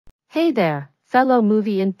Hey there, fellow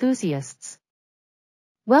movie enthusiasts.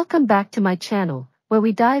 Welcome back to my channel, where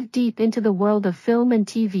we dive deep into the world of film and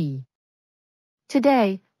TV.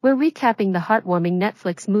 Today, we're recapping the heartwarming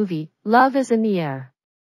Netflix movie, Love is in the Air.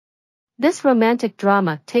 This romantic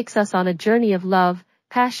drama takes us on a journey of love,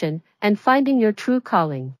 passion, and finding your true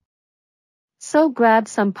calling. So grab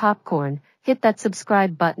some popcorn, hit that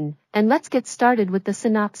subscribe button, and let's get started with the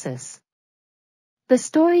synopsis. The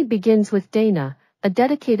story begins with Dana, a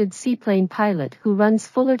dedicated seaplane pilot who runs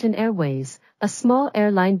Fullerton Airways, a small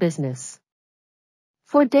airline business.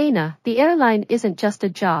 For Dana, the airline isn't just a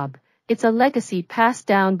job, it's a legacy passed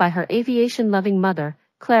down by her aviation-loving mother,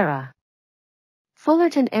 Clara.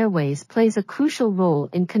 Fullerton Airways plays a crucial role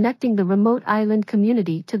in connecting the remote island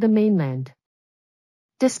community to the mainland.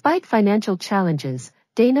 Despite financial challenges,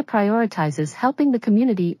 Dana prioritizes helping the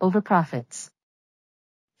community over profits.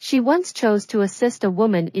 She once chose to assist a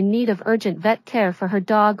woman in need of urgent vet care for her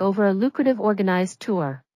dog over a lucrative organized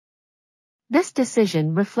tour. This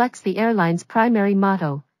decision reflects the airline's primary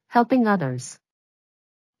motto, helping others.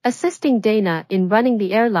 Assisting Dana in running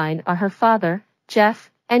the airline are her father,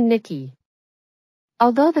 Jeff, and Nikki.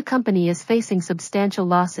 Although the company is facing substantial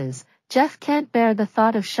losses, Jeff can't bear the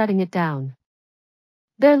thought of shutting it down.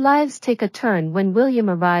 Their lives take a turn when William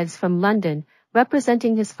arrives from London,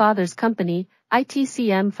 representing his father's company,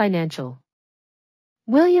 ITCM Financial.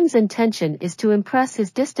 William's intention is to impress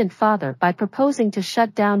his distant father by proposing to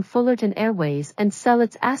shut down Fullerton Airways and sell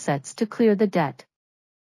its assets to clear the debt.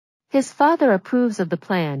 His father approves of the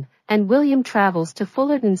plan, and William travels to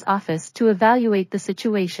Fullerton's office to evaluate the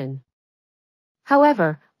situation.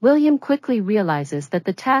 However, William quickly realizes that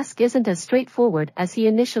the task isn't as straightforward as he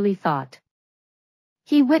initially thought.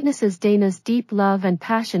 He witnesses Dana's deep love and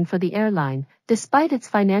passion for the airline, despite its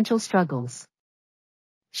financial struggles.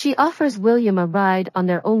 She offers William a ride on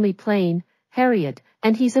their only plane, Harriet,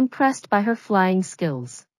 and he's impressed by her flying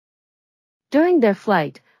skills. During their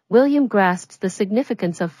flight, William grasps the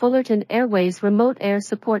significance of Fullerton Airways' remote air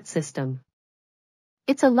support system.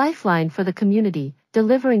 It's a lifeline for the community,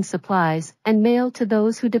 delivering supplies and mail to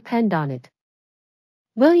those who depend on it.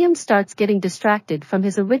 William starts getting distracted from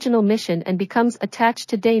his original mission and becomes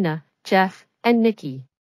attached to Dana, Jeff, and Nikki.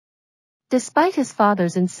 Despite his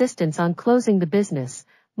father's insistence on closing the business,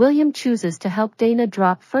 William chooses to help Dana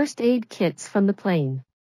drop first aid kits from the plane.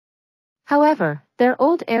 However, their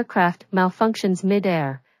old aircraft malfunctions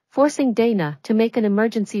mid-air, forcing Dana to make an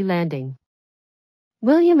emergency landing.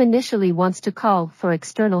 William initially wants to call for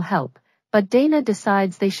external help, but Dana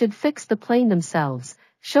decides they should fix the plane themselves,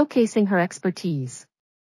 showcasing her expertise.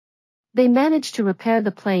 They manage to repair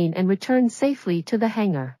the plane and return safely to the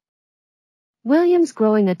hangar. William's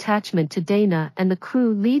growing attachment to Dana and the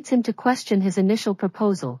crew leads him to question his initial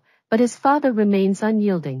proposal, but his father remains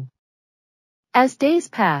unyielding. As days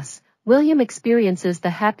pass, William experiences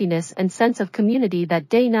the happiness and sense of community that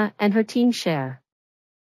Dana and her team share.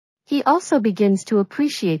 He also begins to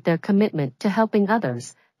appreciate their commitment to helping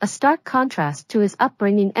others, a stark contrast to his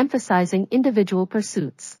upbringing emphasizing individual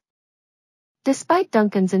pursuits. Despite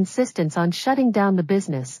Duncan's insistence on shutting down the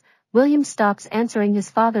business, William stops answering his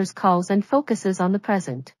father's calls and focuses on the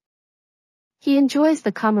present. He enjoys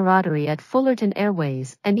the camaraderie at Fullerton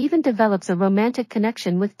Airways and even develops a romantic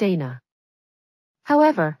connection with Dana.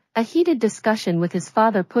 However, a heated discussion with his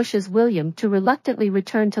father pushes William to reluctantly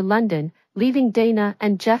return to London, leaving Dana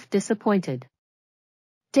and Jeff disappointed.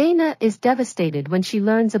 Dana is devastated when she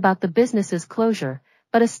learns about the business's closure,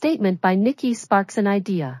 but a statement by Nikki sparks an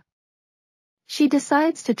idea. She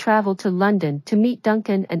decides to travel to London to meet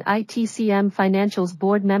Duncan and ITCM Financial's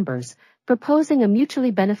board members, proposing a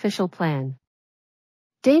mutually beneficial plan.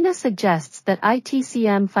 Dana suggests that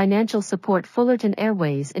ITCM Financial support Fullerton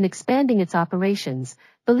Airways in expanding its operations,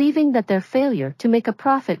 believing that their failure to make a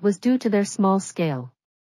profit was due to their small scale.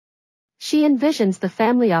 She envisions the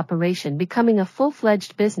family operation becoming a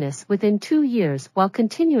full-fledged business within 2 years while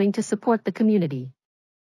continuing to support the community.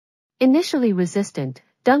 Initially resistant,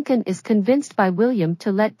 Duncan is convinced by William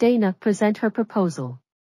to let Dana present her proposal.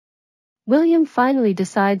 William finally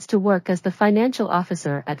decides to work as the financial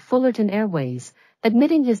officer at Fullerton Airways,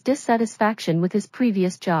 admitting his dissatisfaction with his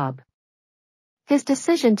previous job. His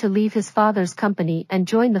decision to leave his father's company and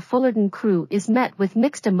join the Fullerton crew is met with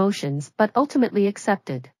mixed emotions but ultimately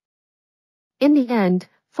accepted. In the end,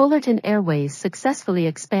 Fullerton Airways successfully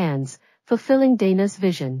expands, fulfilling Dana's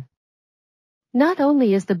vision. Not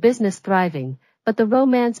only is the business thriving, but the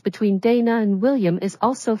romance between Dana and William is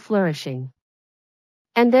also flourishing.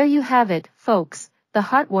 And there you have it, folks, the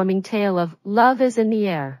heartwarming tale of Love is in the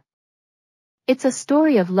Air. It's a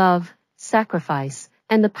story of love, sacrifice,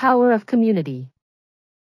 and the power of community.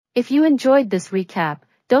 If you enjoyed this recap,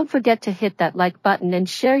 don't forget to hit that like button and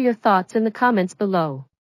share your thoughts in the comments below.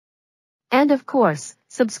 And of course,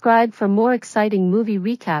 subscribe for more exciting movie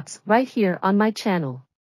recaps right here on my channel.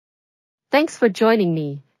 Thanks for joining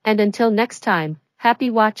me, and until next time, happy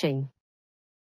watching.